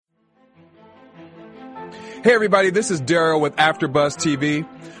Hey everybody, this is Daryl with AfterBuzz TV.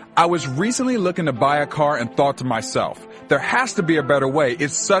 I was recently looking to buy a car and thought to myself, there has to be a better way.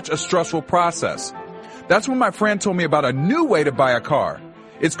 It's such a stressful process. That's when my friend told me about a new way to buy a car.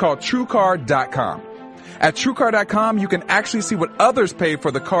 It's called TrueCar.com. At TrueCar.com, you can actually see what others paid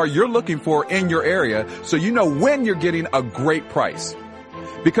for the car you're looking for in your area, so you know when you're getting a great price.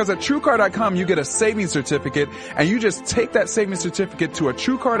 Because at TrueCar.com, you get a savings certificate, and you just take that savings certificate to a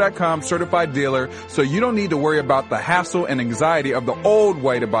TrueCar.com certified dealer, so you don't need to worry about the hassle and anxiety of the old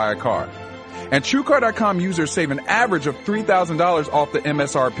way to buy a car. And TrueCar.com users save an average of $3,000 off the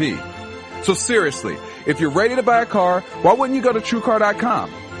MSRP. So seriously, if you're ready to buy a car, why wouldn't you go to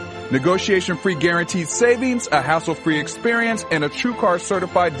TrueCar.com? Negotiation-free guaranteed savings, a hassle-free experience, and a TrueCar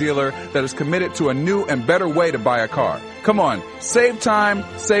certified dealer that is committed to a new and better way to buy a car. Come on, save time,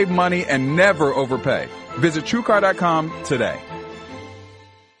 save money, and never overpay. Visit TrueCar.com today.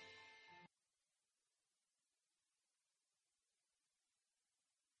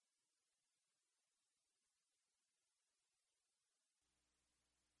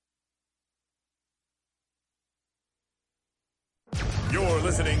 You're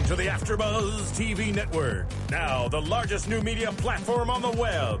listening to the AfterBuzz TV Network, now the largest new media platform on the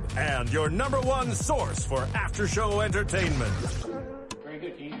web, and your number one source for after-show entertainment. Very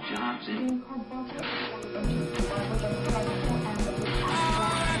good, Dean Johnson. From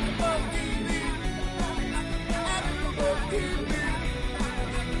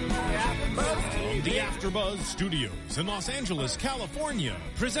the AfterBuzz Studios in Los Angeles, California,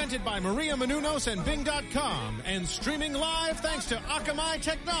 presented by Maria Menounos and Bing.com, and streaming live thanks to Akamai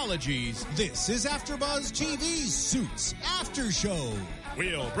Technologies. This is AfterBuzz TV's Suits After Show.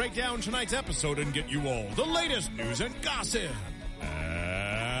 We'll break down tonight's episode and get you all the latest news and gossip.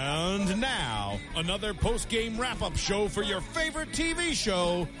 And now, another post-game wrap-up show for your favorite TV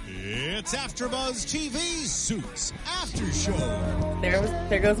show. It's AfterBuzz TV's Suits After Show.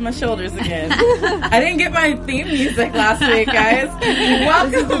 There goes my shoulders again. I didn't get my theme music last week, guys.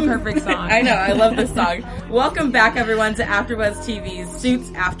 Welcome. This is the perfect song. I know, I love this song. Welcome back, everyone, to AfterBuzz TV's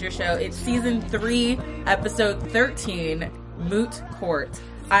Suits After Show. It's Season 3, Episode 13, Moot Court.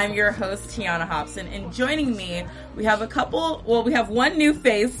 I'm your host, Tiana Hobson, and joining me, we have one new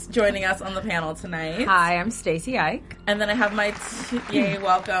face joining us on the panel tonight. Hi, I'm Stacey Ike. And then I have my, yay,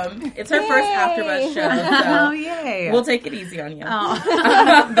 welcome. It's her first AfterBuzz show, so oh, yay. we'll take it easy on you. Oh.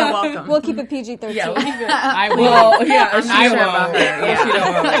 The welcome. We'll keep it PG-13. Yeah, we'll keep it. I will. Well, yeah, I will. About her. Yeah. She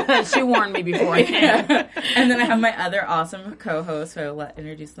don't know. She warned me before. Yeah. And then I have my other awesome co-hosts who will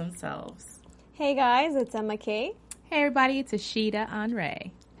introduce themselves. Hey guys, it's Emma Kate. Hey everybody, it's Ashita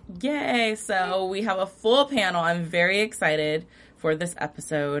Andre. Yay! So we have a full panel. I'm very excited for this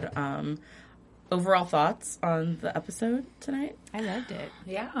episode. Overall thoughts on the episode tonight? I loved it.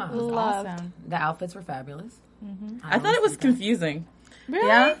 Yeah. It was awesome. The outfits were fabulous. Mm-hmm. I thought it was confusing. Really?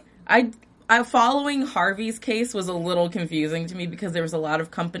 Yeah. I following Harvey's case was a little confusing to me because there was a lot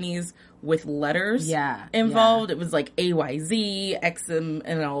of companies with letters involved. Yeah. It was like AYZ,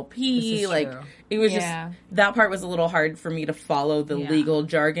 XMNLP, like true. it was just that part was a little hard for me to follow the legal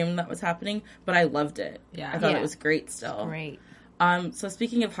jargon that was happening, but I loved it. Yeah. I thought it was great still. Great. So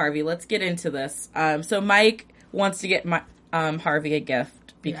speaking of Harvey, let's get into this. So Mike wants to get Harvey a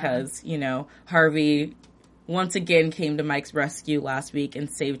gift because, you know, Harvey once again came to Mike's rescue last week and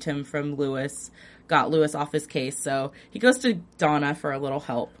saved him from Lewis, got Lewis off his case. So he goes to Donna for a little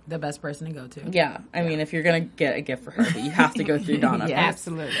help. The best person to go to. Yeah. I mean, if you're going to get a gift for Harvey, you have to go through Donna first.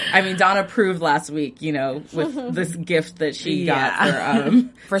 Absolutely. I mean, Donna proved last week, you know, with this gift that she got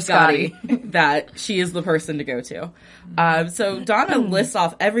for Scotty, that she is the person to go to. So Donna lists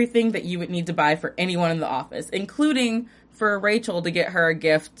off everything that you would need to buy for anyone in the office, including for Rachel to get her a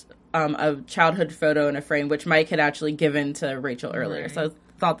gift, a childhood photo in a frame, which Mike had actually given to Rachel earlier. Right. So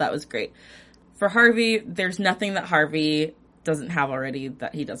I thought that was great. For Harvey, there's nothing that Harvey doesn't have already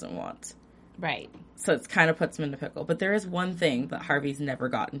that he doesn't want. Right. So it kind of puts him in a pickle. But there is one thing that Harvey's never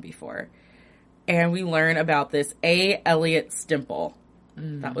gotten before. And we learn about this A. Elliot Stimple.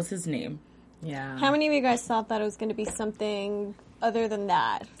 That was his name. Yeah. How many of you guys thought that it was going to be something other than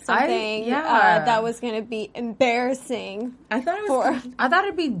that? Something that was going to be embarrassing. I thought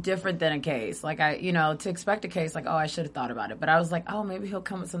it'd be different than a case. Like, to expect a case, like, oh, I should have thought about it. But I was like, oh, maybe he'll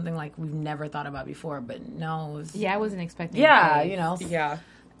come with something like we've never thought about before. But no. I wasn't expecting Yeah, a case. Yeah.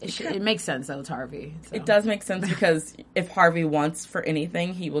 It makes sense, though. It's Harvey. So. It does make sense because if Harvey wants for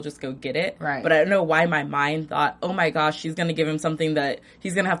anything, he will just go get it. Right. But I don't know why my mind thought, oh my gosh, she's going to give him something that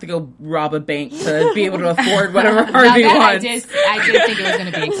he's going to have to go rob a bank to be able to afford whatever Harvey wants. I did think it was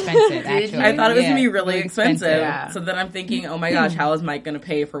going to be expensive, actually. I thought it was going to be really expensive. Yeah. So then I'm thinking, oh my gosh, how is Mike going to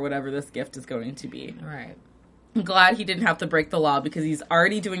pay for whatever this gift is going to be? Right. I'm glad he didn't have to break the law because he's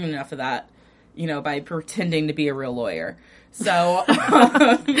already doing enough of that, by pretending to be a real lawyer. So,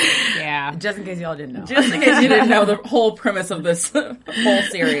 yeah. Just in case y'all didn't know. Just in case you didn't know the whole premise of this whole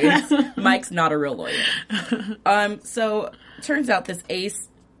series, Mike's not a real lawyer. So turns out this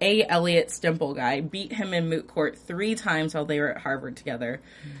A. Elliot Stemple guy beat him in moot court 3 times while they were at Harvard together.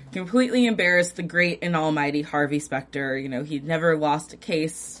 Completely embarrassed the great and almighty Harvey Specter. He'd never lost a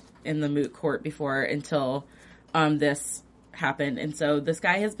case in the moot court before until this happened. And so this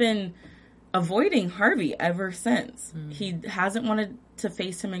guy has been avoiding Harvey ever since. He hasn't wanted to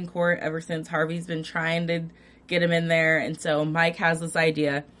face him in court ever since. Harvey's been trying to get him in there. And so Mike has this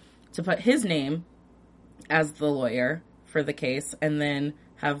idea to put his name as the lawyer for the case and then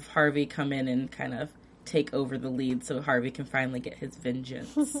have Harvey come in and kind of take over the lead so Harvey can finally get his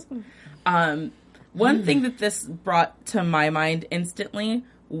vengeance. One thing that this brought to my mind instantly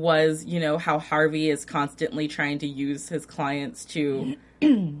was, how Harvey is constantly trying to use his clients to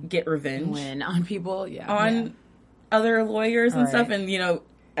get revenge. Win on people, other lawyers and stuff. And,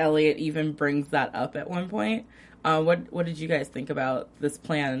 Elliot even brings that up at one point. What did you guys think about this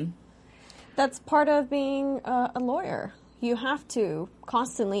plan? That's part of being a lawyer. You have to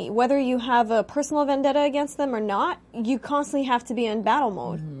constantly, whether you have a personal vendetta against them or not, you constantly have to be in battle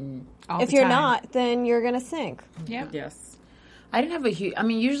mode. If you're not, then you're going to sink. Yep. Yes. I didn't have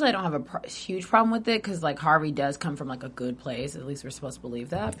usually I don't have a huge problem with it because, Harvey does come from, a good place. At least we're supposed to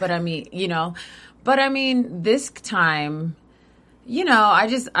believe that. But, this time,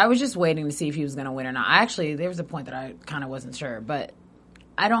 I was just waiting to see if he was going to win or not. There was a point that I kind of wasn't sure. But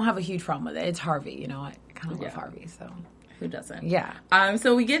I don't have a huge problem with it. It's Harvey, I kind of love Harvey, so. Who doesn't? Yeah.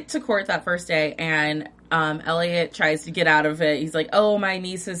 So we get to court that first day, and Elliot tries to get out of it. He's like, oh, my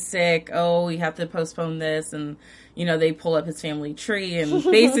niece is sick. Oh, we have to postpone this. And, they pull up his family tree, and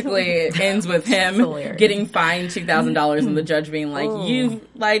basically it ends with him getting fined $2,000 and the judge being like, you've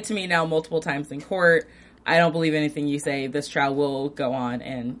lied to me now multiple times in court. I don't believe anything you say. This trial will go on,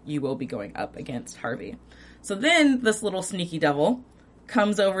 and you will be going up against Harvey. So then this little sneaky devil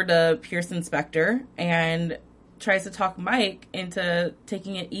comes over to Pearson Specter and tries to talk Mike into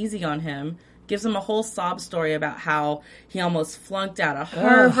taking it easy on him, gives him a whole sob story about how he almost flunked out of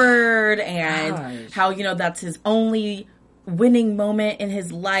Harvard and how, that's his only winning moment in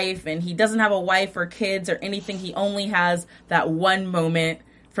his life and he doesn't have a wife or kids or anything. He only has that one moment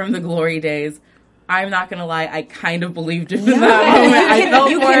from the glory days. I'm not going to lie, I kind of believed him in that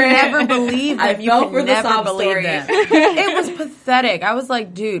moment. You can never believe them. I felt for the sob story. It was pathetic. I was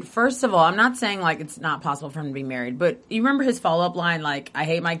like, dude, first of all, I'm not saying it's not possible for him to be married, but you remember his follow-up line, I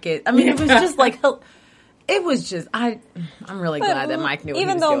hate my kids. I mean, it was just I'm really glad that Mike knew what he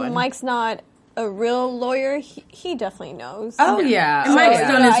was doing. Even though Mike's not a real lawyer, he definitely knows. Oh, yeah. And Mike's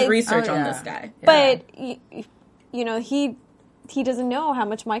done his research on this guy. But, he doesn't know how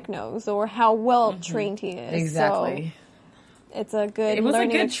much Mike knows or how well trained he is. Exactly. So it's a good It was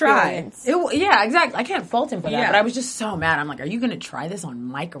learning a good experience. try. Yeah, exactly. I can't fault him for that, but I was just so mad. I'm like, are you going to try this on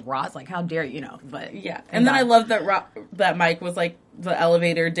Mike Ross? How dare you, But yeah. And then I love that Mike was like, the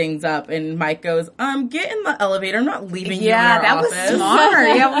elevator dings up and Mike goes, get in the elevator. I'm not leaving you in our office. Was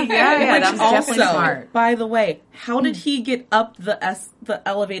smart. Yeah, that was definitely smart. By the way, how did he get up the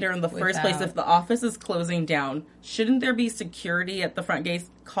elevator in the first place if the office is closing down? Shouldn't there be security at the front gate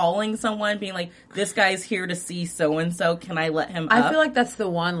calling someone, being like, this guy's here to see so-and-so, can I let him up? I feel like that's the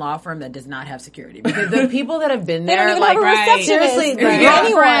one law firm that does not have security. Because the people that have been there, seriously, they're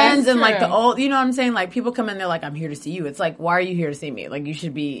friends and the old, you know what I'm saying? People come in, they're like, I'm here to see you. It's like, why are you here to see me? You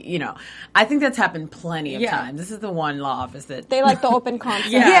should be, I think that's happened plenty of times. This is the one law office that... They like the open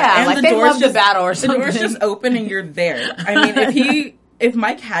concept. And they love the battle or something. The door's just open and you're there. I mean, if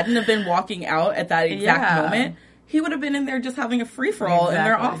Mike hadn't have been walking out at that exact moment, he would have been in there just having a free-for-all in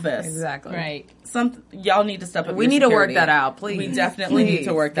their office. Exactly. Right. Y'all need to step up. We need to work that out, please. We definitely need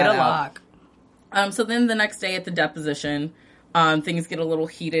to work that out. Get a lock. So then the next day at the deposition, things get a little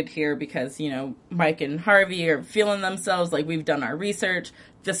heated here because, Mike and Harvey are feeling themselves like we've done our research.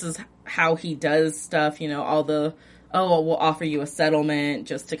 This is how he does stuff, all the, we'll offer you a settlement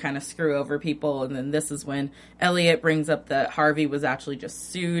just to kind of screw over people. And then this is when Elliot brings up that Harvey was actually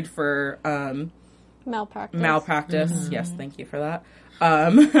just sued for malpractice. Mm-hmm. Yes, thank you for that.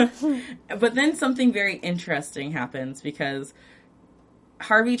 But then something very interesting happens because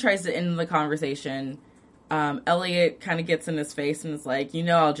Harvey tries to end the conversation. Elliot kind of gets in his face and is like,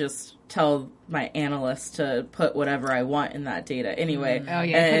 I'll just tell my analyst to put whatever I want in that data anyway. Oh,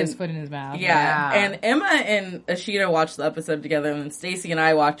 yeah, put his foot in his mouth. Yeah. And Emma and Ashita watched the episode together, and then Stacey and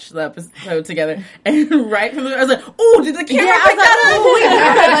I watched the episode together. And right from the, I was like, oh, did the camera pick that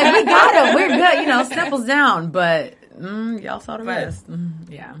up? We got him. We're good. Snipples down, but y'all saw the rest.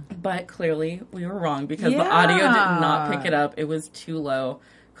 Yeah. But clearly we were wrong because the audio did not pick it up. It was too low.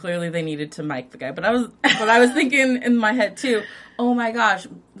 Clearly they needed to mic the guy. But I was thinking in my head too, oh my gosh,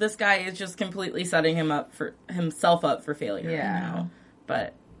 this guy is just completely setting himself up for failure right now.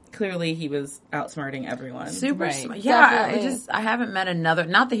 But clearly he was outsmarting everyone. Super smart. Yeah, I haven't met another,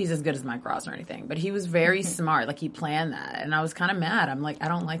 not that he's as good as Mike Ross or anything, but he was very smart. Like, he planned that. And I was kind of mad. I'm like, I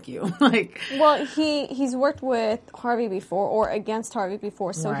don't like you. Well, he's worked with Harvey before or against Harvey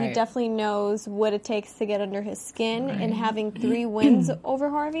before, so he definitely knows what it takes to get under his skin. And having 3 wins over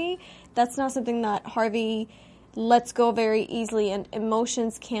Harvey, that's not something that Harvey lets go very easily, and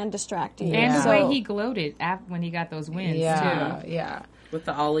emotions can distract you. And the way he gloated when he got those wins, too. Yeah. With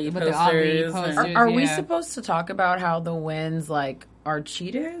the Ollie posters. Are we supposed to talk about how the wins, are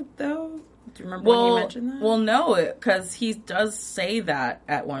cheated, though? Do you remember when he mentioned that? Well, no, because he does say that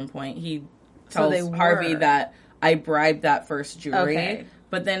at one point. He tells Harvey that I bribed that first jury. Okay.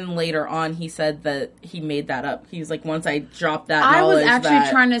 But then later on, he said that he made that up. He was like, once I dropped that knowledge, I was actually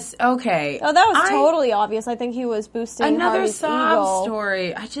trying to... Okay. Oh, that was totally obvious. I think he was boosting Harvey's sob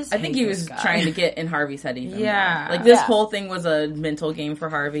story. I think he was trying to get in Harvey's head even more. This whole thing was a mental game for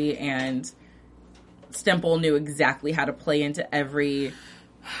Harvey, and Stemple knew exactly how to play into every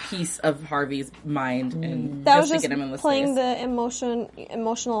piece of Harvey's mind and that just was to get him in the playing space. the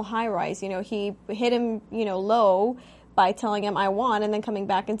emotional high rise. He hit him, low by telling him I won, and then coming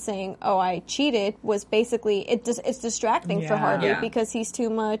back and saying, oh, I cheated, was basically, it's distracting for Harvey because he's too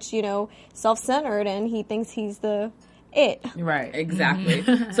much, self-centered, and he thinks he's the it. Right. Exactly.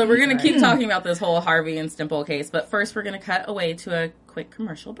 So we're going to keep talking about this whole Harvey and Stemple case, but first we're going to cut away to a quick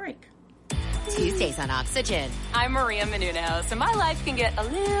commercial break. Tuesdays on Oxygen. I'm Maria Menounos, and my life can get a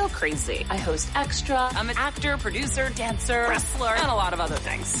little crazy. I host Extra. I'm an actor, producer, dancer, wrestler, and a lot of other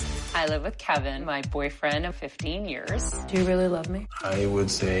things. I live with Kevin, my boyfriend of 15 years. Do you really love me? I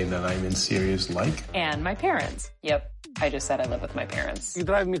would say that I'm in serious like. And my parents. Yep. I just said I live with my parents. You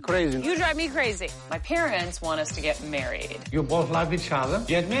drive me crazy. You drive me crazy. My parents want us to get married. You both love each other.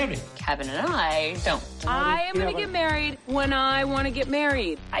 Get married. Kevin and I don't. I am going to get married when I want to get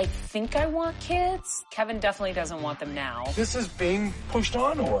married. I think I want kids. Kevin definitely doesn't want them now. This is being pushed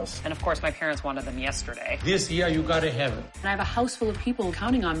on to us. And of course, my parents wanted them yesterday. This year, you gotta have it. And I have a house full of people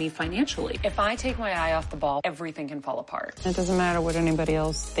counting on me financially. If I take my eye off the ball, everything can fall apart. It doesn't matter what anybody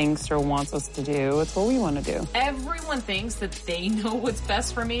else thinks or wants us to do. It's what we want to do. Everyone thinks that they know what's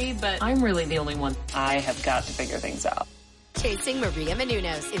best for me, but I'm really the only one. I have got to figure things out. Chasing Maria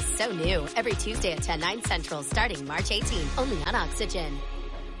Menounos is so new. Every Tuesday at 10, 9 Central, starting March 18, only on Oxygen.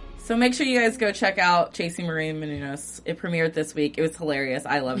 So make sure you guys go check out Chasing Maria Menounos. It premiered this week. It was hilarious.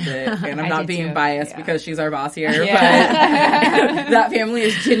 I loved it. And I'm not being biased because she's our boss here. But that family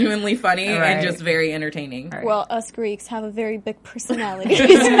is genuinely funny and just very entertaining. Well, us Greeks have a very big personality.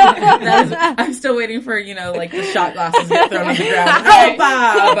 I'm still waiting for, the shot glasses to get thrown on the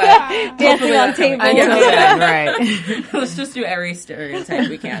ground. But dancing on tables. Right. Let's just do every stereotype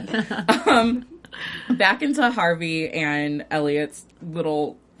we can. Back into Harvey and Elliot's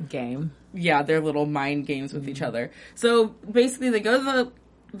little game. Yeah, their little mind games with each other. So basically they go to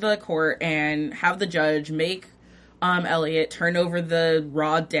the court and have the judge make Elliot turn over the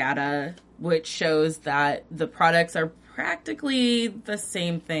raw data, which shows that the products are practically the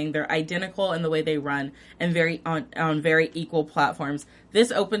same thing. They're identical in the way they run and on very equal platforms.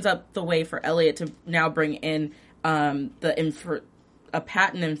 This opens up the way for Elliot to now bring in a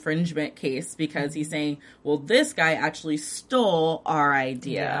patent infringement case because he's saying, well, this guy actually stole our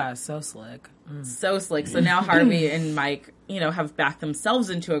idea. Yeah, so slick. So slick. So now Harvey and Mike, have backed themselves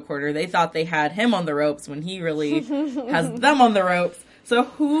into a corner. They thought they had him on the ropes when he really has them on the ropes. So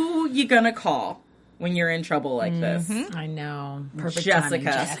who you gonna call when you're in trouble like this? I know. Perfect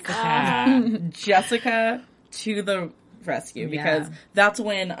Jessica. Jessica to the rescue because that's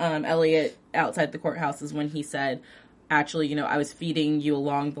when Elliot outside the courthouse is when he said, actually, I was feeding you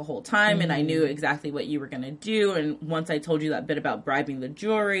along the whole time, and I knew exactly what you were going to do. And once I told you that bit about bribing the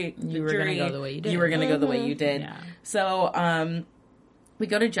jury, you were going to go the way you did. You were going to go the way you did. Yeah. So we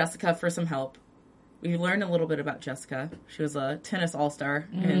go to Jessica for some help. We learn a little bit about Jessica. She was a tennis all-star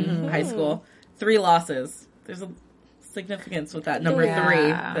in high school. 3 losses. There's a significance with that number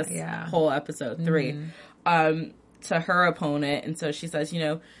 3. This whole episode 3. to her opponent, and so she says,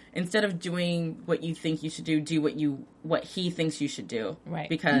 instead of doing what you think you should do what he thinks you should do. Right.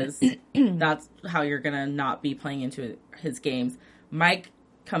 Because that's how you're gonna not be playing into his games. Mike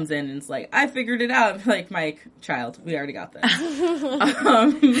comes in and is like, I figured it out. I'm like, Mike, child, we already got this.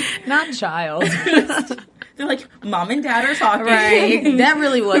 Not child. They're like, Mom and Dad are talking. Right. That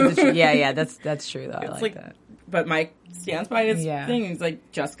really was the truth. Yeah, that's true though. I like that. But Mike stands by his thing. He's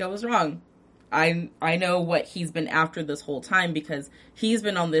like, Jessica was wrong. I know what he's been after this whole time because he's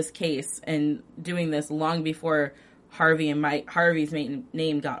been on this case and doing this long before Harvey's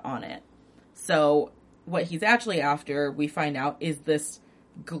name got on it. So what he's actually after, we find out, is this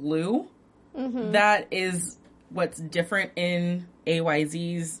glue that is what's different in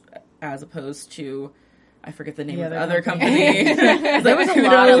AYZ's as opposed to, I forget the name of the other company. There was a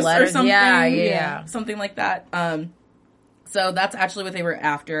lot of letters. Or something. Yeah. Something like that. So that's actually what they were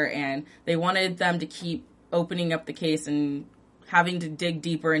after, and they wanted them to keep opening up the case and having to dig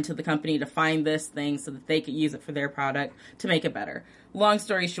deeper into the company to find this thing so that they could use it for their product to make it better. Long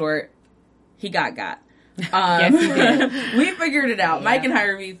story short, he got. Yes, he did. We figured it out. Yeah. Mike and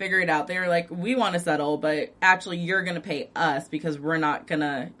Harvey figured it out. They were like, we want to settle, but actually you're going to pay us because we're not going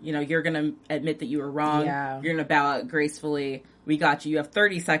to, you're going to admit that you were wrong. Yeah. You're going to bow out gracefully. We got you. You have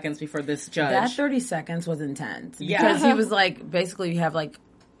 30 seconds before this judge. That 30 seconds was intense. Yeah. Because he was like, basically,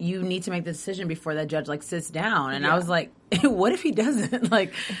 you need to make the decision before that judge, sits down. And I was like, what if he doesn't? I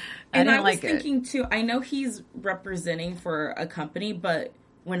was thinking, too, I know he's representing for a company, but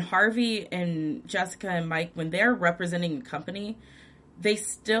when Harvey and Jessica and Mike, when they're representing a company, they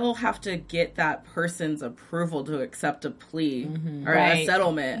still have to get that person's approval to accept a plea or a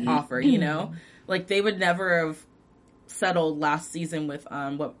settlement offer, They would never have settled last season with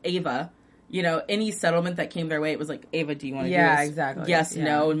Ava. Any settlement that came their way, it was like, Ava, do you want to do this? Yeah, exactly. Yes,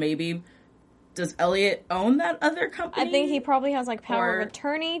 no, and maybe. Does Elliot own that other company? I think he probably has power of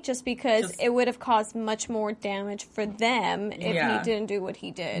attorney just because it would have caused much more damage for them if he didn't do what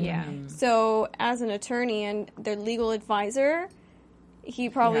he did. Yeah. So as an attorney and their legal advisor, he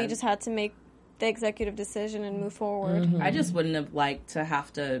probably just had to make the executive decision and move forward. I just wouldn't have liked to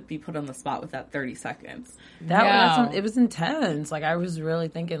have to be put on the spot with that 30 seconds. It was intense. I was really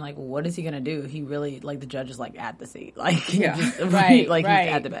thinking, what is he going to do? He really, the judge is, at the seat. He's at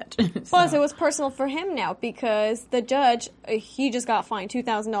the bench. Plus, it was personal for him now because the judge, he just got fined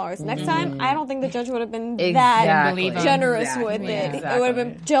 $2,000. Next time, I don't think the judge would have been that generous with it. Exactly. It would have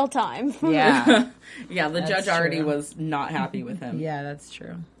been jail time. Yeah. The judge already was not happy with him. Yeah, that's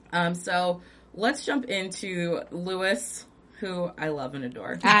true. So let's jump into Lewis, who I love and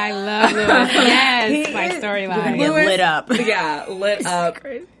adore. I love Lewis. Yes, my storyline. Lewis, lit up. Yeah, lit up.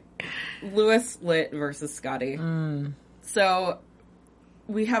 Lewis lit versus Scotty. So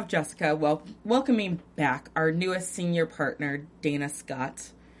we have Jessica welcoming back our newest senior partner, Dana Scott.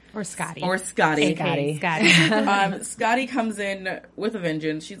 Or Scotty. Hey, Scotty. Scotty comes in with a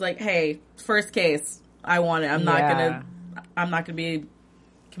vengeance. She's like, hey, first case. I want it. I'm not gonna be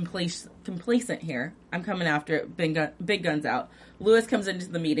complacent here. I'm coming after it. Big guns out. Lewis comes into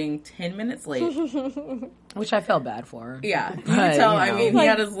the meeting 10 minutes late. Which I felt bad for. Yeah. You could tell, he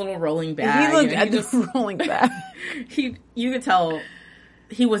had his little rolling bag. He looked at the rolling bag. You could tell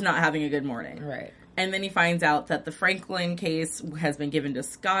he was not having a good morning. Right. And then he finds out that the Franklin case has been given to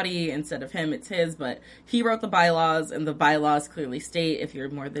Scotty instead of him. It's his, but he wrote the bylaws, and the bylaws clearly state if you're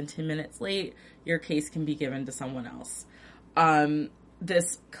more than 10 minutes late, your case can be given to someone else.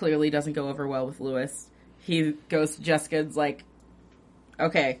 This clearly doesn't go over well with Lewis. He goes to Jessica and's like,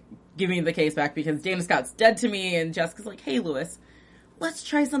 okay, give me the case back because Dana Scott's dead to me. And Jessica's like, hey, Lewis, let's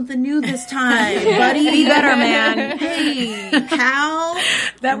try something new this time, buddy. Be better, man. Hey, pal.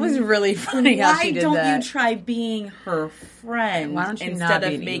 That was really funny how she did that. Why don't you try being her friend instead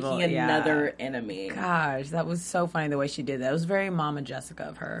of making evil? Another enemy? Gosh, that was so funny the way she did that. It was very Mama Jessica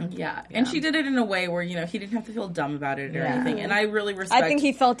of her. Yeah. And she did it in a way where, he didn't have to feel dumb about it or anything. And I really respect... I think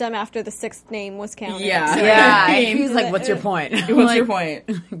he felt dumb after the sixth name was counted. Yeah. He was like, what's your point? What's your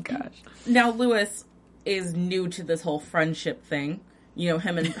point? Gosh. Now, Lewis is new to this whole friendship thing.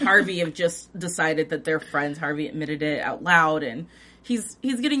 Him and Harvey have just decided that they're friends. Harvey admitted it out loud, and he's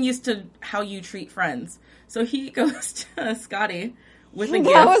getting used to how you treat friends. So he goes to Scotty with a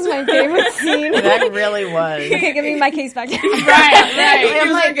gift. That was my favorite scene. That really was. Okay, give me my case back. right.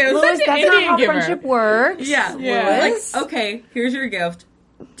 I'm like, Lewis, that's not how friendship works. Yeah. Lewis. Like, okay, here's your gift.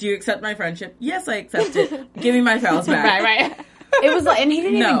 Do you accept my friendship? Yes, I accept it. Give me my files back. Right. It was like, and he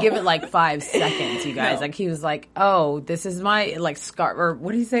didn't even No. give it like 5 seconds, you guys. No. Like he was like, "Oh, this is my like scarf," or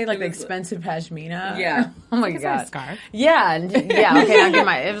what did he say? Like the expensive pashmina. Yeah. Oh my It's not a god. scarf. Yeah. Yeah. Okay. Now get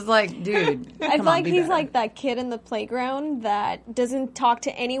my. It was like, dude. I feel come like on, be he's better. like that kid in the playground that doesn't talk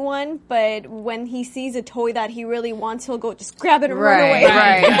to anyone, but when he sees a toy that he really wants, he'll go just grab it and run away.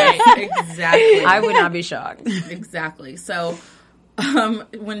 Right. Exactly. I would not be shocked. Exactly. So,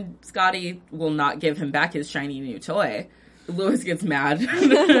 when Scotty will not give him back his shiny new toy, Lewis gets mad,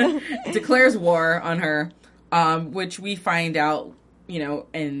 declares war on her, which we find out,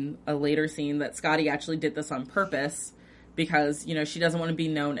 in a later scene that Scotty actually did this on purpose because, she doesn't want to be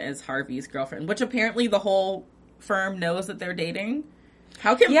known as Harvey's girlfriend, which apparently the whole firm knows that they're dating.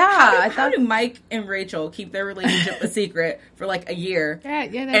 How do Mike and Rachel keep their relationship a secret for like a year? Yeah,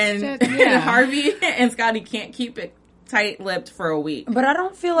 And Harvey and Scotty can't keep it tight-lipped for a week. But I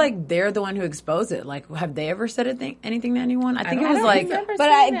don't feel like they're the one who exposed it. Like, have they ever said anything to anyone? I think it was like,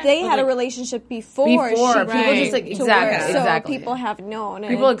 but they had a relationship before. People she just came like to exactly, work, exactly. So people have known. And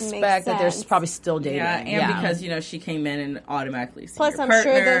People it makes expect that they're sense. probably still dating. Yeah, and because, she came in and automatically seen Plus, your I'm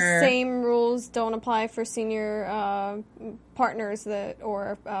partner. sure the same rules don't apply for senior partners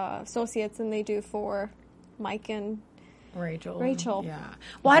or associates than they do for Mike and Rachel. Yeah.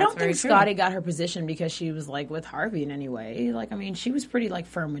 Well, I don't very think true. Scotty got her position because she was like with Harvey in any way. Like, I mean, she was pretty like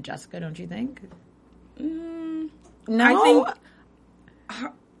firm with Jessica, don't you think? No. I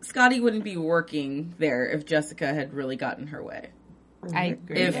think Scotty wouldn't be working there if Jessica had really gotten her way. I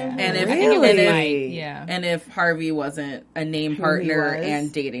agree. If yeah. and if I think it was and if, Mike, yeah. and if Harvey wasn't a name Who partner he was.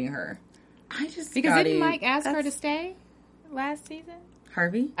 and dating her, I just Because Scotty, didn't Mike ask her to stay last season?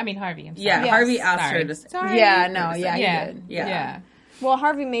 Harvey? I mean, Harvey. I'm sorry. Yeah, Yes. Harvey asked Sorry. her to. Sorry. Yeah, no, yeah, Yeah. he did. Yeah. Well,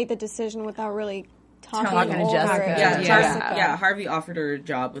 Harvey made the decision without really talking to over Jessica. Yeah, to Yeah. Jessica. Harvey offered her a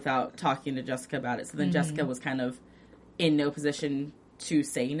job without talking to Jessica about it. So then Jessica was kind of in no position to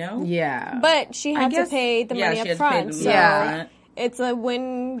say no. Yeah. But she had to guess- pay the money she up had to pay front. the So money up front. it's a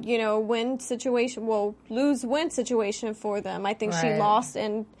win situation. Well, lose-win situation for them. I think she Right. lost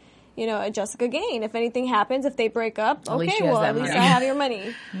and, Jessica gained. If anything happens, if they break up, At least okay, she has well, that at least money. I have your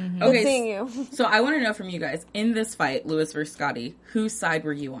money. Good Okay, seeing you. So I want to know from you guys, in this fight, Lewis versus Scotty, whose side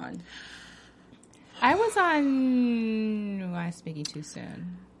were you on? I was on. Am I speaking too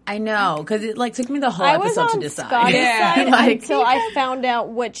soon? I know, because it like took me the whole I was episode on to decide. Scotty's side Like- until I found out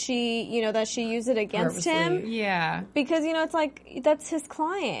what that she used it against him. Yeah. Because, it's like, that's his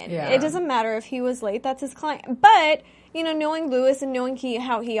client. Yeah. It doesn't matter if he was late, that's his client. But, knowing Lewis and knowing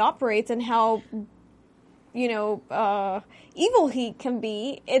how he operates and how, evil he can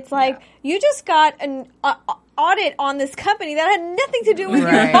be, it's like, you just got an audit on this company that had nothing to do with your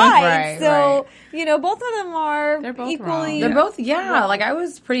Right, fight. right, So, both of them are They're both equally... wrong. They're both, like, I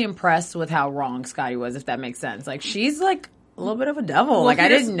was pretty impressed with how wrong Scotty was, if that makes sense. Like, she's, like, a little bit of a devil. Like, I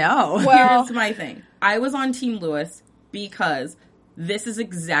here's- didn't know. Well, Here's my thing. I was on Team Lewis because this is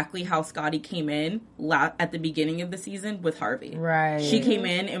exactly how Scotty came in at the beginning of the season with Harvey. Right. She came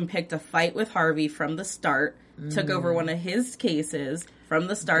in and picked a fight with Harvey from the start, took over one of his cases from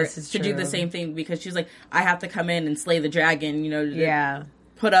the start This is to do the true. same thing because she's like, I have to come in and slay the dragon, to Yeah.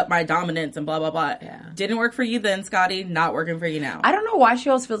 put up my dominance and blah, blah, blah. Yeah. Didn't work for you then, Scotty. Not working for you now. I don't know why she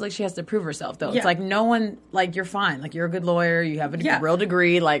always feels like she has to prove herself, though. Yeah. It's like, no one, like, you're fine. Like, you're a good lawyer. You have a Yeah. real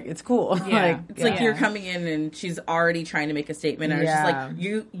degree. Like, it's cool. Yeah. It's like you're coming in and she's already trying to make a statement. And I was just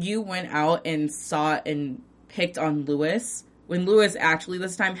Yeah. like, you went out and sought and picked on Lewis when Lewis actually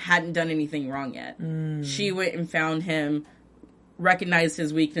this time hadn't done anything wrong yet. She went and found him, recognized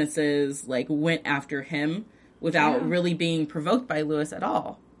his weaknesses, like went after him without really being provoked by Lewis at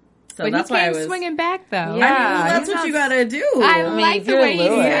all. So But that's he why I came was swinging back, though. Yeah. I mean, well, that's he's what not- you gotta do. I mean, like if the you're way he Lewis,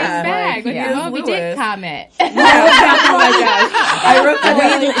 swings like, back. But yeah. I hope he did Lewis. comment. Oh my gosh. I wrote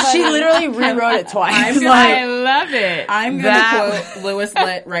that. She literally rewrote it twice. I'm gonna- I love it. I'm gonna That- quote Lewis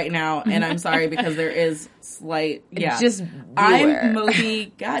Litt right now, and I'm sorry because there is slight. Yeah, Just beware. I'm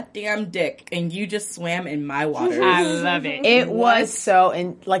Moby goddamn Dick, and you just swam in my water. I love it. It was so,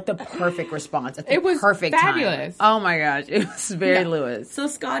 and like the perfect response at the It was perfect fabulous. time. Oh my gosh, it was very Yeah. Lewis. So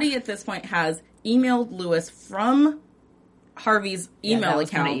Scotty at this point has emailed Lewis from Harvey's email that was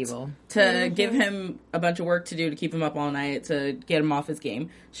kinda account evil. to give him a bunch of work to do to keep him up all night to get him off his game.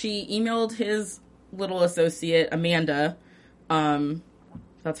 She emailed his little associate Amanda.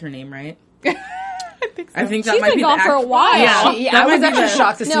 That's her name, right? I think that She's might been be gone the for a while. Yeah, that I was might be actually the-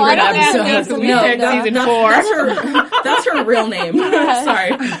 shocked to see No, her I in don't think episode. that's We No, said no, season that- 4. That's her real name. Sorry,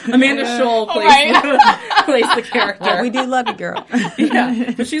 Amanda Scholl plays, right. plays the character. Well, we do love you, girl.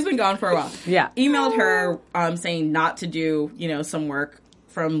 Yeah, but she's been gone for a while. Yeah. Emailed her saying not to do, some work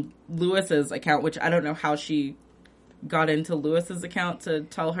from Lewis's account, which I don't know how she got into Lewis's account to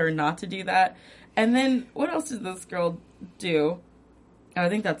tell her not to do that. And then what else did this girl do? Oh, I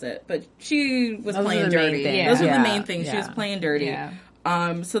think that's it. But she was playing dirty. Those were the main things. She was playing dirty. Yeah.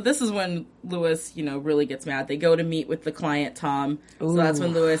 So this is when Lewis, really gets mad. They go to meet with the client, Tom. So that's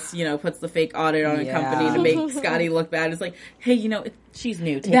when Lewis, puts the fake audit on a company to make Scotty look bad. It's like, hey, she's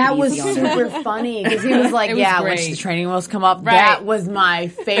new. That was super funny because he was like, when the training wheels come up, that was my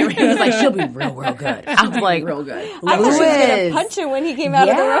favorite. He was like, she'll be real good. I was like, real good. I thought she was going to punch him when he came out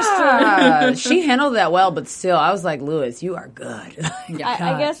of the restroom. She handled that well, but still, I was like, Lewis, you are good.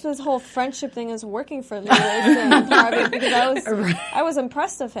 I guess this whole friendship thing is working for Lewis and Harvey because I was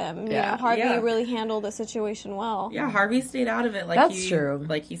impressed of him. Harvey really handled the situation well. Yeah, Harvey stayed out of it like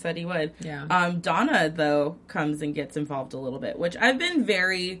he said he would. Yeah. Donna, though, comes and gets involved a little bit, which I've been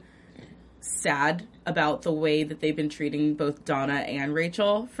very sad about the way that they've been treating both Donna and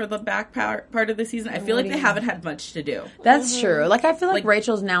Rachel for the back part of the season. I feel like they haven't had much to do. That's true. Like, I feel like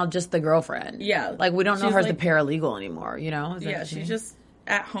Rachel's now just the girlfriend. Yeah. Like, we don't know her as the paralegal anymore, She's just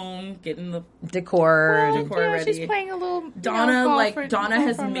at home getting the decor ready. She's playing a little Donna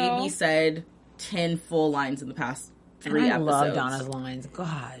has maybe said 10 full lines in the past 3 episodes. I love Donna's lines.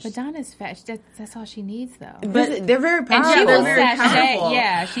 Gosh. But Donna's fetch. That's all she needs, though. But they're very powerful. And they're very powerful.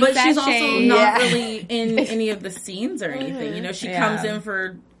 Yeah, but she's also not really in any of the scenes or anything. She comes in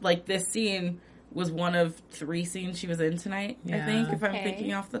for, this scene was one of 3 scenes she was in tonight, I think, if I'm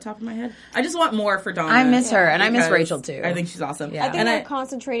thinking off the top of my head. I just want more for Donna. I miss her, and I miss Rachel, too. I think she's awesome. Yeah. I think they're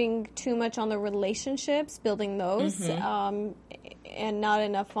concentrating too much on the relationships, building those, and not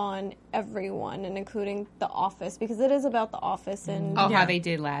enough on everyone, and including The Office, because it is about The Office. And how they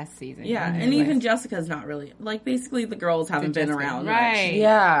did last season. Yeah, and even Jessica's not really. Basically, the girls haven't been around. Right. Much.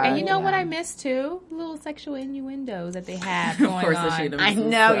 Yeah. And you know what I miss, too? Little sexual innuendos that they have going on. Of course, the I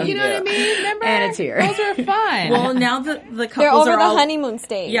know. You know what I mean? Remember? And it's here. Those are fun. Well, now the couples they're over are the all, honeymoon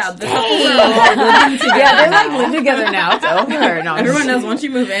stage. Yeah, the couples are all living together. Yeah, they're living together now. It's over. No, everyone knows once you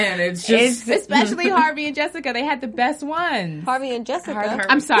move in, it's just... Especially Harvey and Jessica. They had the best ones. Harvey and Jessica.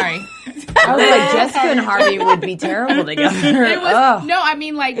 I'm sorry. I was like, Jessica and Harvey would be terrible together. No, I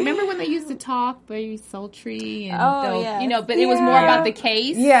mean, remember when they used to talk very sultry and but it was more about the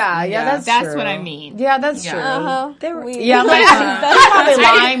case. Yeah, that's what I mean. Yeah, that's true. They were, that's probably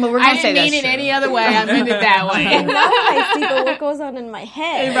lying, but we're going to say that's I didn't mean it any other way. I meant it that way. Now I see what goes on in my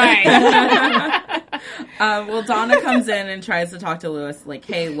head. Right. Well, Donna comes in and tries to talk to Lewis, like,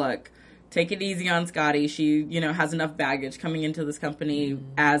 hey, look, take it easy on Scotty. She, has enough baggage coming into this company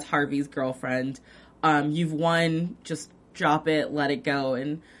as Harvey's girlfriend. You've won. Just drop it. Let it go.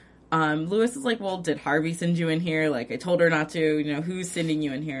 And Lewis is like, well, did Harvey send you in here? Like, I told her not to. Who's sending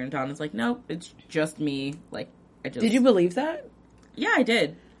you in here? And Donna's like, nope, it's just me. Like, Did you believe that? Yeah, I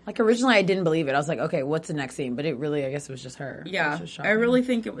did. Like, originally I didn't believe it. I was like, okay, what's the next scene? But it really, I guess it was just her. Yeah. I really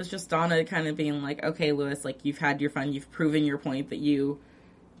think it was just Donna kind of being like, okay, Lewis, like, you've had your fun. You've proven your point that you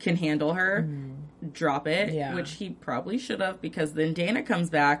can handle her. Drop it. Which he probably should have, because then Dana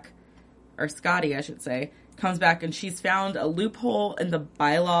comes back, or Scotty, I should say, comes back, and she's found a loophole in the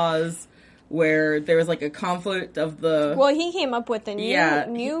bylaws where there was, like, a conflict of the... Well, he came up with a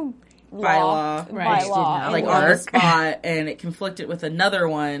new bylaw, like on the spot, and it conflicted with another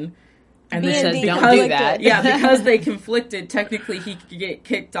one. And they said, don't do that. Yeah, because they conflicted, technically he could get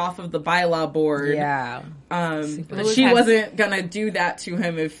kicked off of the bylaw board. Yeah. She wasn't gonna do that to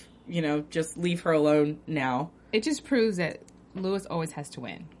him if, just leave her alone now. It just proves that Lewis always has to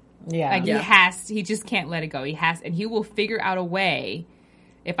win. Yeah. He just can't let it go. And he will figure out a way.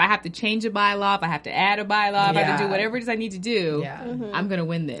 If I have to change a bylaw, if I have to add a bylaw, if I have to do whatever it is I need to do, I'm going to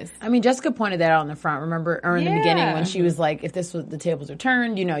win this. I mean, Jessica pointed that out in the front, remember? Or in the beginning when she was like, if this was the tables are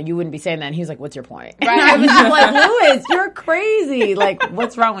turned, you wouldn't be saying that. And he was like, what's your point? Right. And I was just like, Lewis, you're crazy. Like,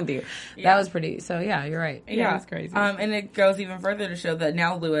 what's wrong with you? That was pretty, so yeah, you're right. Yeah, it's crazy. And it goes even further to show that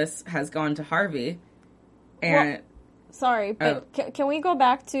now Lewis has gone to Harvey. And... Sorry, but can we go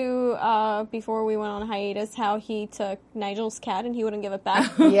back to before we went on hiatus, how he took Nigel's cat and he wouldn't give it back?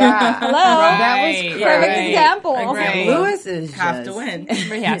 Yeah. Hello? That was perfect example. Right. Lewis is have to win.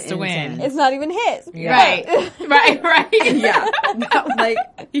 He has to win. It's not even his. Yeah. Right. Yeah. Like,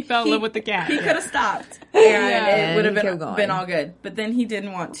 he fell in love with the cat. He could have stopped. And it would have been all good. But then he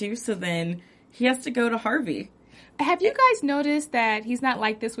didn't want to, so then he has to go to Harvey. Have you guys noticed that he's not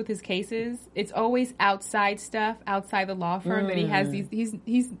like this with his cases? It's always outside stuff, outside the law firm that he has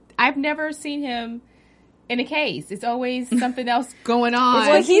these. I've never seen him in a case. It's always something else going on.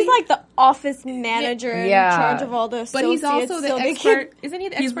 Well, he's like the office manager in charge of all the associates. But he's also the expert. Isn't he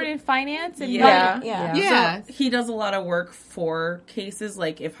the expert in finance? And So he does a lot of work for cases.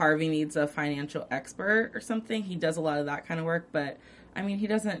 Like if Harvey needs a financial expert or something, he does a lot of that kind of work. But I mean, he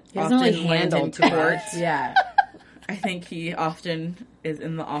doesn't often really land in handle court. Yeah. I think he often is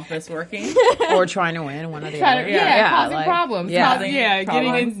in the office working. Or trying to win one or the other. Causing problems.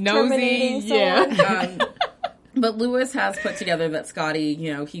 Getting his nosy. But Lewis has put together that Scotty,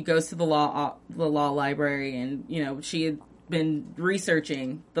 he goes to the law library, and, she had been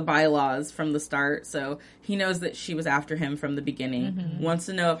researching the bylaws from the start, so he knows that she was after him from the beginning. Wants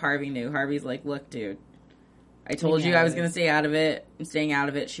to know if Harvey knew. Harvey's like, look, dude, I told you I was going to stay out of it. I'm staying out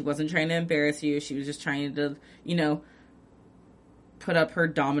of it. She wasn't trying to embarrass you. She was just trying to, put up her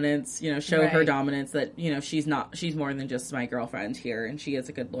dominance, show her dominance that, she's more than just my girlfriend here, and she is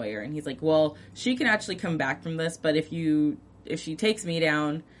a good lawyer. And he's like, well, she can actually come back from this, but if she takes me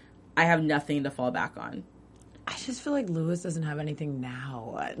down, I have nothing to fall back on. I just feel like Lewis doesn't have anything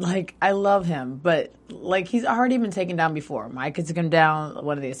now. Like, I love him, but, like, he's already been taken down before. Mike took him down.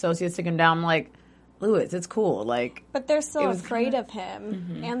 One of the associates took him down. I'm like, Lewis, it's cool. Like, but they're still afraid of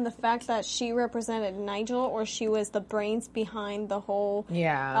him, and the fact that she represented Nigel, or she was the brains behind the whole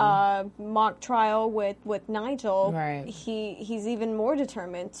mock trial with Nigel. Right. He's even more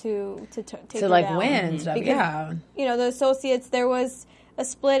determined to take her down. Win and stuff. Because, the associates, there was a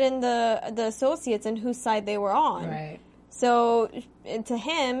split in the associates and whose side they were on. Right. So, to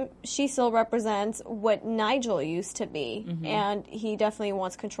him, she still represents what Nigel used to be, and he definitely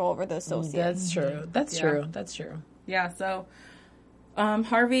wants control over the associates. That's true. That's true. That's true. Yeah, so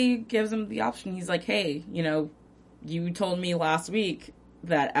Harvey gives him the option. He's like, hey, you told me last week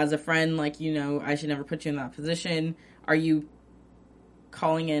that as a friend, like, I should never put you in that position. Are you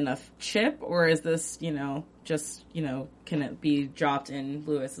calling in a chip, or is this, just, can it be dropped in?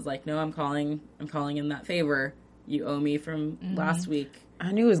 Lewis is like, no, I'm calling in that favor you owe me from last week.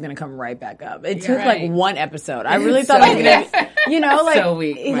 I knew it was going to come right back up. It took like one episode. I really thought it was going to, like, so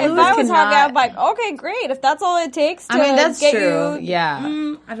weak. If I was Harvey, I'd be like, okay, great. If that's all it takes to that's get true. you.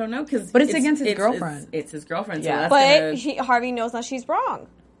 Yeah. I don't know, because but it's against his girlfriend. It's his girlfriend. Yeah. So that's Harvey knows that she's wrong.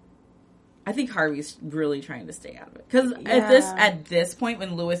 I think Harvey's really trying to stay out of it. Because at this point,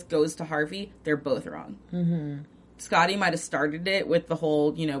 when Lewis goes to Harvey, they're both wrong. Mm-hmm. Scotty might have started it with the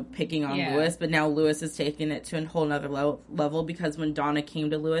whole, picking on Lewis, but now Lewis is taking it to a whole nother level, because when Donna came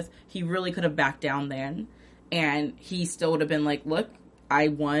to Lewis, he really could have backed down then, and he still would have been like, look, I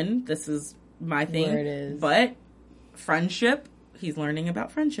won, this is my thing, where it is. But friendship, he's learning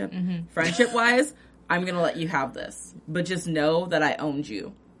about friendship. Mm-hmm. Friendship-wise, I'm going to let you have this, but just know that I owned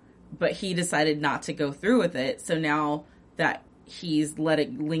you. But he decided not to go through with it, so now that he's let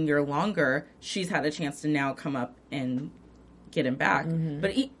it linger longer, she's had a chance to now come up and get him back. Mm-hmm.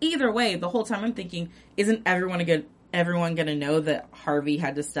 But either way, the whole time I'm thinking, isn't everyone going to know that Harvey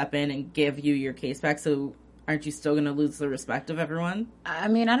had to step in and give you your case back? So aren't you still going to lose the respect of everyone? I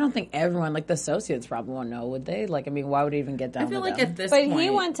mean, I don't think everyone, like the associates probably won't know, would they? Like, I mean, why would it even get down I feel with like them? at this point, point, he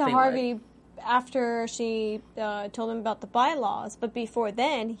went to Harvey after she told him about the bylaws. But before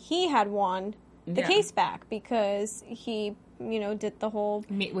then, he had won the case back because he did the whole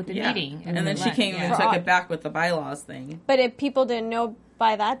with the meeting, and then she came and took it back with the bylaws thing. But if people didn't know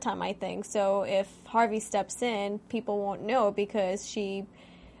by that time, I think so. If Harvey steps in, people won't know because she's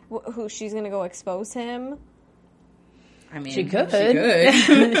going to go expose him. I mean, she could.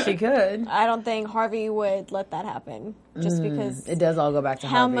 She could. I don't think Harvey would let that happen, just because it does all go back to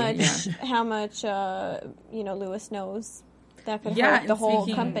Harvey. How much Lewis knows that could hurt the whole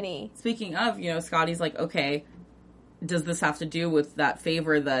company. Speaking of, Scotty's like, okay, does this have to do with that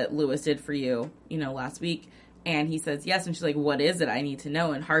favor that Lewis did for you, last week? And he says yes, and she's like, what is it? I need to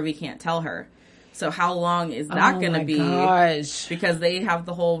know. And Harvey can't tell her. So how long is that going to be? Gosh. Because they have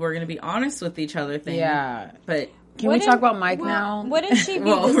the whole we're going to be honest with each other thing. Yeah. But can we talk about Mike now? Wouldn't she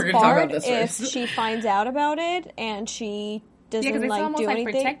be disbarred if she finds out about it and she doesn't it's almost do like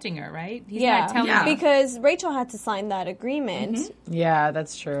anything? Protecting her, right? He's not telling her. Because Rachel had to sign that agreement. Mm-hmm. Yeah,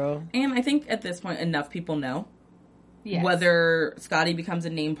 that's true. And I think at this point, enough people know. Yes. Whether Scotty becomes a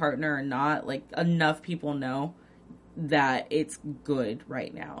name partner or not, like, enough people know that it's good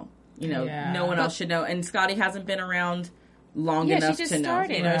right now. No one else should know. And Scotty hasn't been around long enough to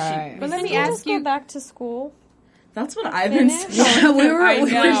started. know. Right. But let me ask you, go back to school. That's what I've been saying. Yeah, we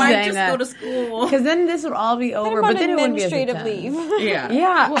might just go to school. Because then this would all be over, but then it wouldn't be as administrative leave. Yeah.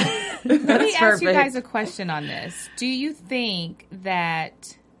 Yeah. Well, let me ask you guys a question on this. Do you think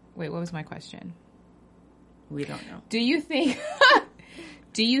that... Wait, what was my question? We don't know. Do you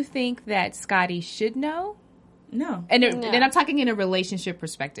think that Scotty should know No. And then I'm talking in a relationship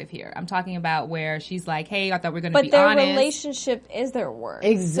perspective here. I'm talking about where she's like, hey, I thought we were going to be honest. honest. But their relationship is their work.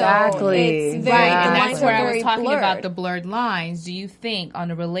 Exactly. So it's very, right, and that's where I was talking blurred. about the blurred lines. Do you think on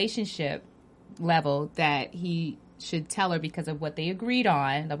a relationship level that he should tell her because of what they agreed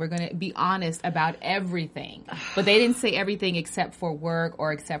on, that we're going to be honest about everything? But they didn't say everything except for work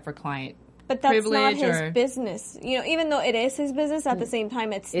or except for client But that's not privilege his business. You know, even though it is his business, at the same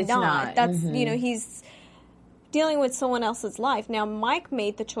time, it's not. That's, you know, he's dealing with someone else's life. Now, Mike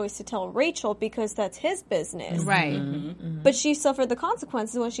made the choice to tell Rachel because that's his business. Right. But she suffered the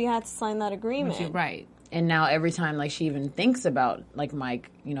consequences when she had to sign that agreement. Right. And now every time, like, she even thinks about, like,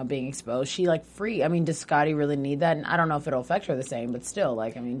 Mike, you know, being exposed, she, like, I mean, does Scotty really need that? And I don't know if it'll affect her the same, but still,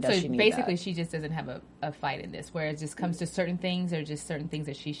 like, I mean, does she need that? So basically, she just doesn't have a fight in this, where it just comes to certain things or just certain things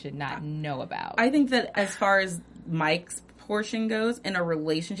that she should not know about. I think that as far as Mike's portion goes, in a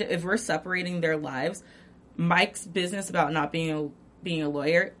relationship, if we're separating their lives, Mike's business about not being a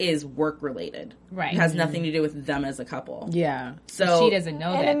lawyer is work related. Right. It has nothing to do with them as a couple. Yeah. So she doesn't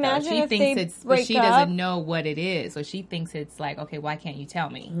know that. Imagine though. She if thinks they break she up. doesn't know what it is. So she thinks it's like, okay, why can't you tell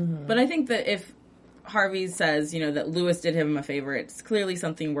me? But I think that if Harvey says, you know, that Lewis did him a favor, it's clearly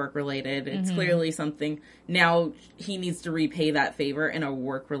something work related. It's clearly something, now he needs to repay that favor in a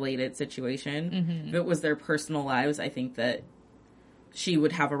work related situation. If it was their personal lives, I think that she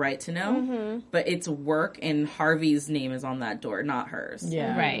would have a right to know, but it's work, and Harvey's name is on that door, not hers.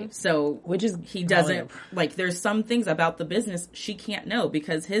 Yeah. Right. So, which is he doesn't, like, there's some things about the business she can't know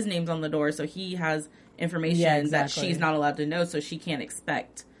because his name's on the door, so he has information that she's not allowed to know, so she can't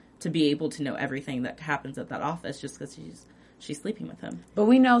expect to be able to know everything that happens at that office just because she's sleeping with him. But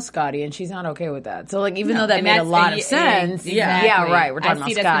we know Scotty, and she's not okay with that. So, like, even though that made a lot of sense, yeah, right. We're talking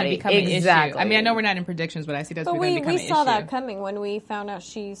about Scotty. Exactly. I mean, I know we're not in predictions, but I see that's going to become an issue. We saw that coming when we found out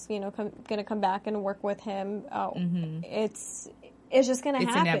she's, you know, going to come back and work with him. It's just going to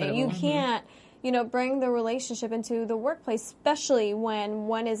happen. Inevitable. You can't, you know, bring the relationship into the workplace, especially when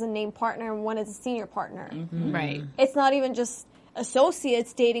one is a named partner and one is a senior partner. Right. It's not even just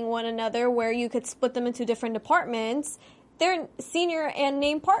associates dating one another where you could split them into different departments. They're senior and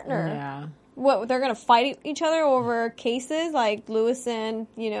named partner. Yeah. What, they're going to fight each other over cases like Lewis and,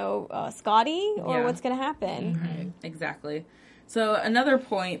 you know, Scotty? Or what's going to happen? Right. Exactly. So another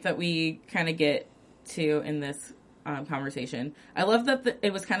point that we kind of get to in this conversation, I love that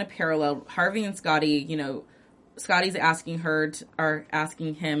it was kind of parallel. Harvey and Scotty, you know, Scotty's asking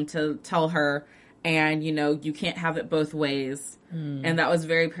him to tell her, and, you know, you can't have it both ways. And that was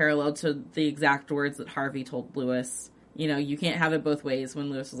very parallel to the exact words that Harvey told Lewis. You know, you can't have it both ways. When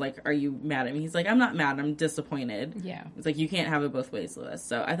Lewis was like, are you mad at me? He's like, I'm not mad. I'm disappointed. Yeah. It's like, you can't have it both ways, Lewis.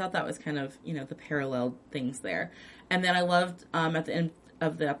 So I thought that was kind of, you know, the parallel things there. And then I loved, at the end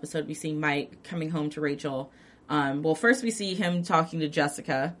of the episode, we see Mike coming home to Rachel. Well, first we see him talking to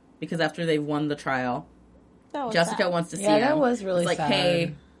Jessica, because after they've won the trial, Jessica wants to see him. Yeah, that was really sad. It's like,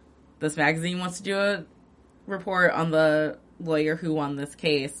 hey, this magazine wants to do a report on the lawyer who won this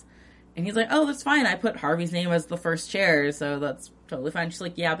case. And he's like, oh, that's fine. I put Harvey's name as the first chair, so that's totally fine. She's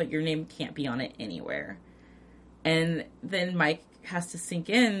like, yeah, but your name can't be on it anywhere. And then Mike has to sink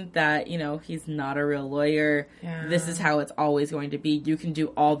in that, you know, he's not a real lawyer. Yeah. This is how it's always going to be. You can do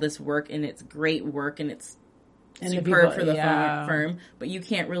all this work, and it's great work, and it's superb for the firm, but you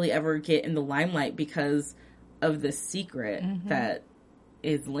can't really ever get in the limelight because of this secret that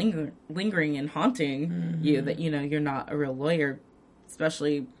is lingering and haunting you, that, you know, you're not a real lawyer,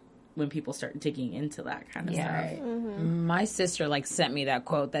 especially when people start digging into that kind of stuff. Right. My sister, like, sent me that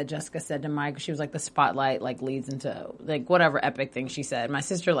quote that Jessica said to Mike. She was like, the spotlight, like, leads into, like, whatever epic thing she said. My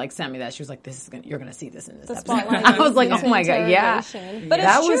sister, like, sent me that. She was like, you're going to see this in this episode. I was like, oh my God, yeah. But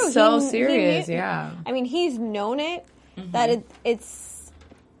that it's true. was so serious, yeah. I mean, he's known it, that it's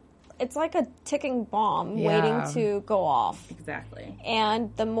like a ticking bomb waiting to go off. Exactly.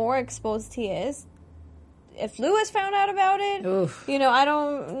 And the more exposed he is, if Lewis found out about it, oof. You know, I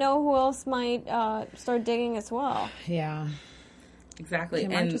don't know who else might start digging as well. Yeah. Exactly. He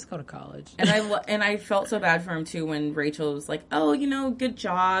might just go to college. And I felt so bad for him, too, when Rachel was like, oh, you know, good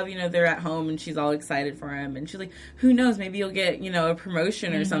job. You know, they're at home, and she's all excited for him. And she's like, who knows, maybe you'll get, you know, a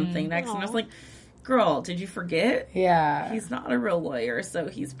promotion or something next. Aww. And I was like, girl, did you forget? Yeah. He's not a real lawyer, so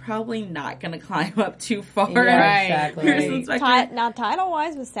he's probably not going to climb up too far. Yeah, exactly. Not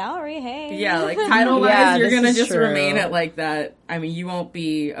title-wise, but salary, hey. Yeah, like title-wise, you're going to just remain at, like, that. I mean, you won't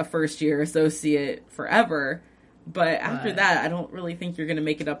be a first-year associate forever. But after that, I don't really think you're going to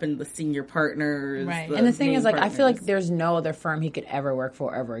make it up in the senior partners. Right. And the thing is, like, partners. I feel like there's no other firm he could ever work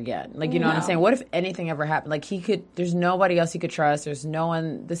for ever again. Like, you know what I'm saying? What if anything ever happened? Like, there's nobody else he could trust. There's no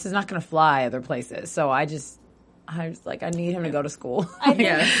one, this is not going to fly other places. So I just, I was like, I need him to go to school.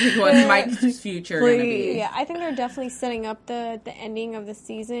 What's Mike's future going to be? Yeah, I think they're definitely setting up the ending of the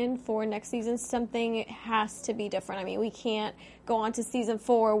season for next season. Something has to be different. I mean, we can't go on to season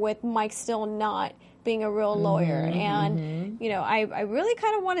 4 with Mike still not being a real lawyer. And, you know, I really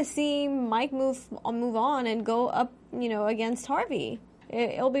kind of want to see Mike move on and go up, you know, against Harvey.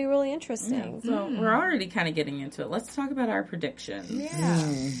 It'll be really interesting. So we're already kind of getting into it. Let's talk about our predictions.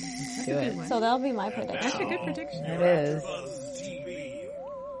 Let's do it. So that'll be my prediction. That's a good prediction. It is.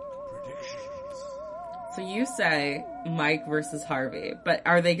 So you say Mike versus Harvey, but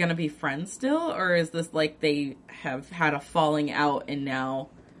are they going to be friends still, or is this like they have had a falling out and now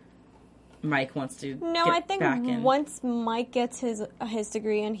Mike wants to No, get I think back in? once Mike gets his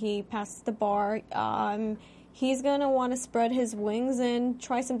degree and he passes the bar, he's going to want to spread his wings and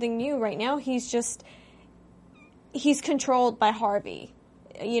try something new. Right now, he's controlled by Harvey.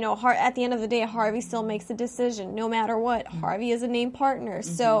 You know, at the end of the day, Harvey still makes the decision, no matter what. Harvey is a named partner.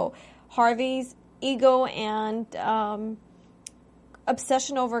 So Harvey's ego and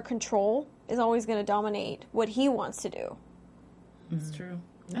obsession over control is always going to dominate what he wants to do. That's true.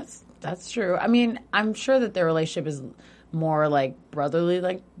 That's true. I mean, I'm sure that their relationship is more like brotherly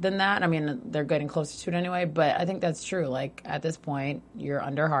than that. I mean, they're getting closer to it anyway, but I think that's true. Like, at this point, you're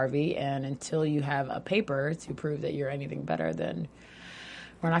under Harvey, and until you have a paper to prove that you're anything better, then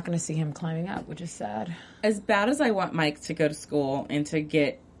we're not going to see him climbing up, which is sad. As bad as I want Mike to go to school and to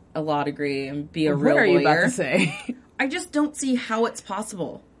get a law degree and be a real lawyer, lawyer, you about to say? I just don't see how it's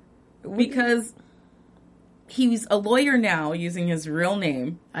possible. Because he's a lawyer now using his real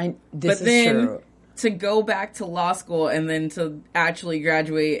name. This is true. To go back to law school and then to actually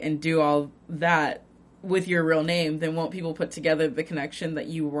graduate and do all that with your real name, then won't people put together the connection that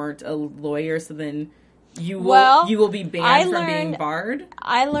you weren't a lawyer, so then you will be banned from being barred?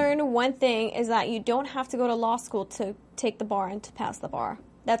 I learned one thing is that you don't have to go to law school to take the bar and to pass the bar.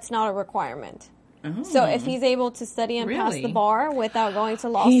 That's not a requirement. Oh. So if he's able to study and pass the bar without going to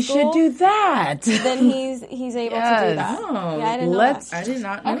law he school, should do that. Then he's able to do that. Oh, yeah, I didn't know that. I did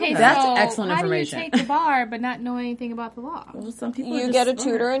not know Okay, that. That's so excellent how information. do you take the bar but not know anything about the law? Well, some people You are get a just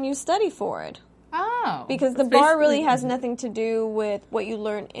tutor smart. and you study for it. Oh. Because the bar really has nothing to do with what you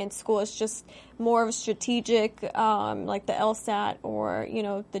learn in school. It's just more of a strategic, like the LSAT or, you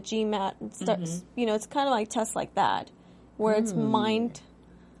know, the GMAT. And stuff. You know, it's kind of like tests like that, where it's mind.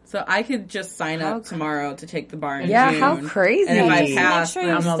 So I could just sign up tomorrow to take the bar in June. how crazy. And if I pass, Make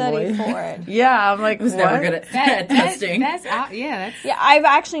sure you study for it. Yeah, I'm like, I was what? never good at testing. Yeah, I've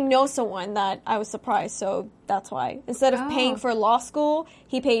actually know someone that I was surprised, so that's why. Instead of paying for law school,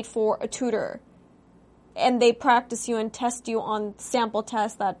 he paid for a tutor. And they practice you and test you on sample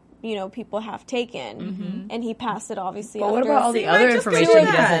tests that, you know, people have taken. And he passed it, obviously. But what after about all the other information he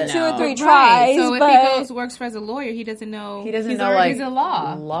doesn't know? 2 or 3 Right. tries. So if but he goes works for as a lawyer, he doesn't know. He doesn't he's know, already- like, he's a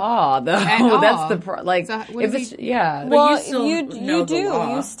law. Law, though. At all. That's the like. So what if does it's he- well, you still you know the do.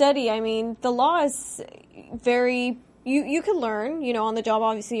 law. You study. I mean, the law is very. You can learn. You know, on the job.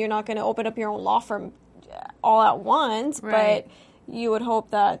 Obviously, you're not going to open up your own law firm all at once, Right. but you would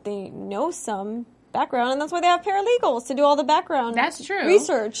hope that they know some background, and that's why they have paralegals to do all the background. That's true.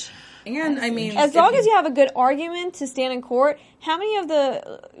 Research. And I mean, As long as you have a good argument to stand in court, how many of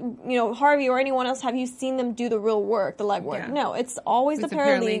the, you know, Harvey or anyone else, have you seen them do the real work, the legwork? Yeah. No, it's always It's the the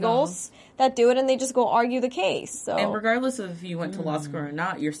paralegals paralegals. that do it, and they just go argue the case. So. And regardless of if you went to law school or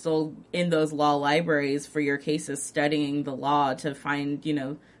not, you're still in those law libraries for your cases, studying the law to find, you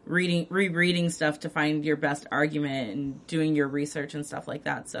know, rereading stuff to find your best argument and doing your research and stuff like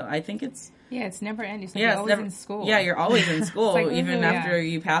that. So I think it's... Yeah, it's never ending. It's like Yeah, you're it's always never, in school. Yeah, you're always in school, It's like, even yeah. after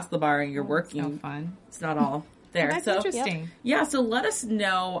you pass the bar and you're working. No fun. It's not all there. That's so interesting. Yeah, so let us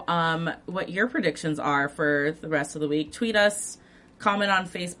know what your predictions are for the rest of the week. Tweet us, comment on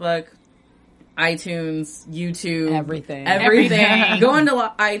Facebook, iTunes, YouTube, Everything. Go into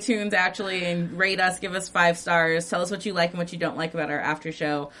iTunes actually and rate us, give us 5 stars, tell us what you like and what you don't like about our after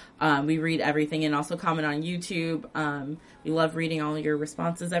show. We read everything, and also comment on YouTube. We love reading all your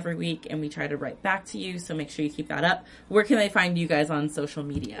responses every week, and we try to write back to you, so make sure you keep that up. Where can they find you guys on social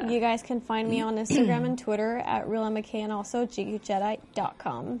media? You guys can find me on Instagram and Twitter at RealMcKay, and also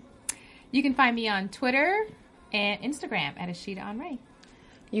JiggyJedi.com. You can find me on Twitter and Instagram at Ashita on Ray.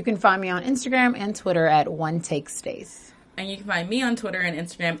 You can find me on Instagram and Twitter at One Take Stace. And you can find me on Twitter and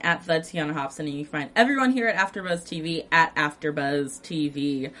Instagram at the Tiana Hobson. And you can find everyone here at AfterBuzz TV at AfterBuzz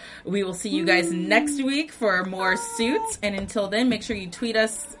TV. We will see you guys next week for more Suits. And until then, make sure you tweet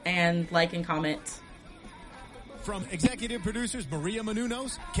us and like and comment. From executive producers Maria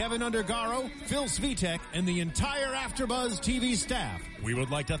Menounos, Kevin Undergaro, Phil Svitek, and the entire AfterBuzz TV staff, we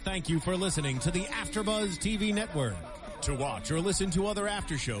would like to thank you for listening to the AfterBuzz TV network. To watch or listen to other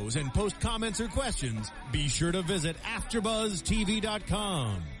after shows and post comments or questions, be sure to visit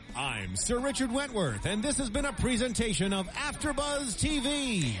AfterBuzzTV.com. I'm Sir Richard Wentworth, and this has been a presentation of AfterBuzz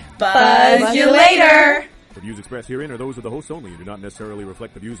TV. Buzz you later! The views expressed herein are those of the hosts only and do not necessarily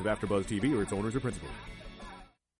reflect the views of AfterBuzz TV or its owners or principals.